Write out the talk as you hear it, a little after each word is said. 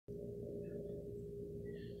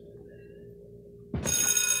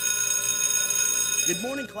Good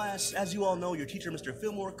morning, class. As you all know, your teacher, Mr.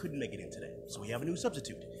 Fillmore, couldn't make it in today, so we have a new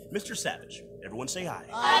substitute, Mr. Savage. Everyone say hi.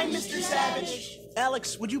 Hi, Mr. Savage.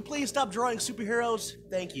 Alex, would you please stop drawing superheroes?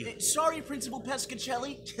 Thank you. Sorry, Principal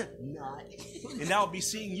Pescacelli. Not. And I'll be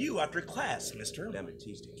seeing you after class, mister. Never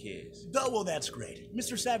teach the kids. Oh, well, that's great.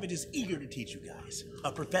 Mr. Savage is eager to teach you guys.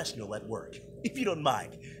 A professional at work. If you don't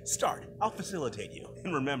mind, start. I'll facilitate you.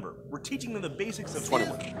 And remember, we're teaching them the basics of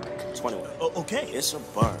 21. 21. Oh, okay. It's a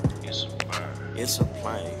bird. It's a bird. It's a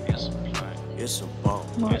plane. It's a plane. It's a boat.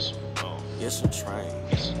 It's a boat. It's a train.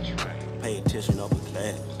 It's a train. Pay attention up in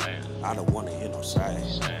class. Class. I don't want to hear no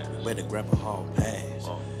sighs. Sighs. You better grab a hall pass.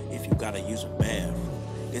 Oh. If you gotta use a bathroom,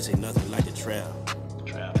 this ain't nothing like the trail.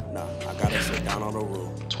 Trap. Nah, I gotta sit down on the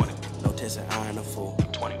rule. 20. No testing eye in a fool.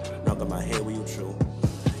 20. Knock on my head when you true.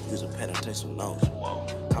 Use a pen and take some notes. Whoa.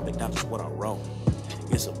 Copy down just what I wrote.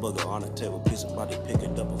 It's a booger on the table, please somebody pick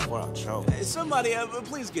it up before I choke. Somebody,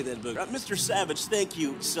 please get that book. Mr. Savage, thank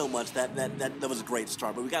you so much. That was a great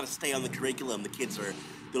start, but we got to stay on the curriculum. The kids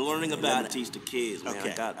they're learning about Never it. teach the kids, man.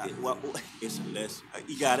 Okay. I got it. Well, It's a lesson.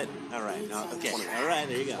 you got it. All right. Okay. 21. All right.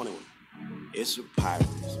 There you go. 21. It's a pirate.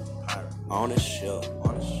 On a ship.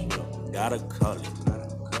 Got a color.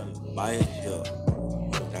 By a hill.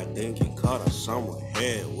 That thing get caught on someone's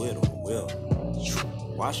head with a whip.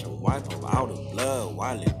 Wash and wipe them out of blood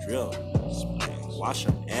while it drip. Wash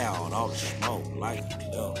them out all the smoke like a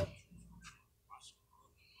clip.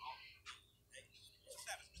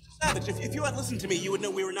 Savage, if you had listened to me, you would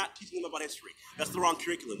know we were not teaching them about history. That's the wrong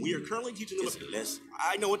curriculum. We are currently teaching them. It's a lesson.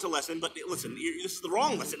 I know it's a lesson, but listen, this is the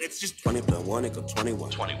wrong lesson. It's just 20 plus 1 equal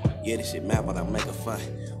 21. 21. Yeah, this shit mad, but I make a fun.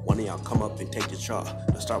 One of y'all come up and take the chart.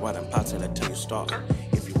 Let's start writing pots and until you start.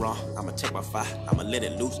 If you wrong, I'ma take my fire. I'ma let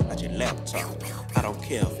it loose at your laptop. I don't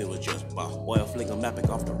care if it was just ball. Boy, I'll fling a mapping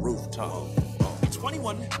off the rooftop.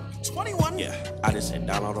 21. 21? Yeah, I just set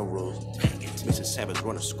down all the rules. Mr. Savage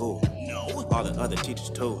run a school. No. All the other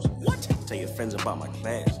teachers' tools. What? Tell your friends about my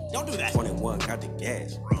class. Don't do that. 21 got the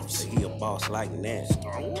gas. Say he a boss like Nash.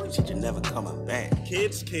 Star Wars? Teacher never coming back.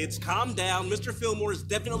 Kids, calm down. Mr. Fillmore is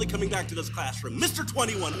definitely coming back to this classroom. Mr.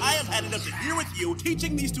 21, I have had enough to hear with you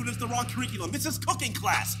teaching these students the wrong curriculum. This is cooking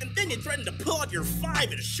class. And then you threaten to pull out your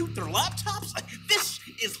 5 and shoot their laptops? This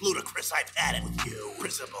is ludicrous. I've had it with you,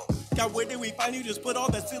 principal. God, where did we find you? Just put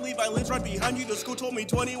all that silly violins right behind you. The school told me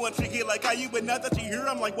 21 should get like you, but now that you're here,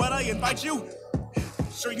 I'm like, why'd I invite you?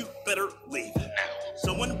 Sir, you better leave. Now.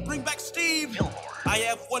 Someone bring back Steve. Fillmore. I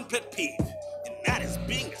have one pet peeve, and that is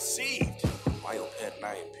being deceived. Why your pet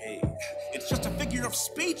not paid? It's just a figure of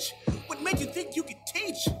speech. What made you think you could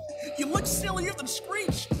teach? You look sillier than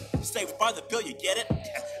Screech. Saved by the bill, you get it?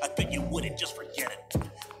 I bet you wouldn't, just forget it.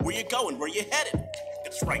 Where you going? Where you headed?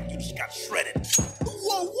 That's right, you just got shredded.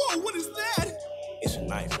 Whoa, what is that? It's a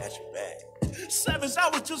knife, that's your bag. 7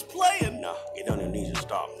 hours just playing. Nah, get on your knees and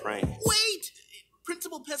start praying. Wait!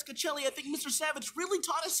 Principal Pescacelli, I think Mr. Savage really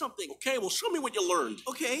taught us something. Okay, well, show me what you learned.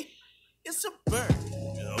 Okay, it's a bird.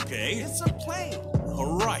 Okay. It's a plane.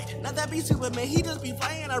 All right. Now that be Superman, he just be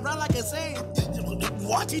flying around like a saint.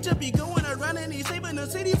 What? He just be going around and he's saving the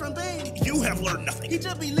city from pain. You have learned nothing. He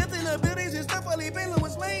just be lifting the buildings and stuff while he bailing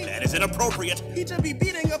was slain. That is inappropriate. He just be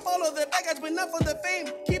beating up all of the bad guys, but not for the fame.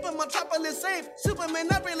 Keep him Metropolis safe. Superman,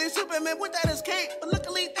 not really Superman without his cape. But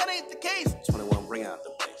luckily, that ain't the case. 21, bring out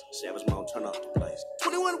the bass. Savage Mom, turn off the place.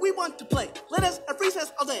 21, we want to play. Let us have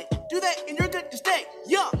recess all day. Do that and you're good to stay.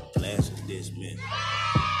 Yeah. Class is dismissed.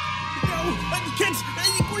 No, kids,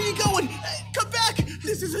 where are you going? Come back.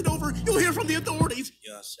 This isn't over. You'll hear from the authorities.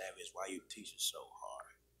 Young Savage, why you teaching so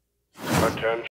hard? Attention.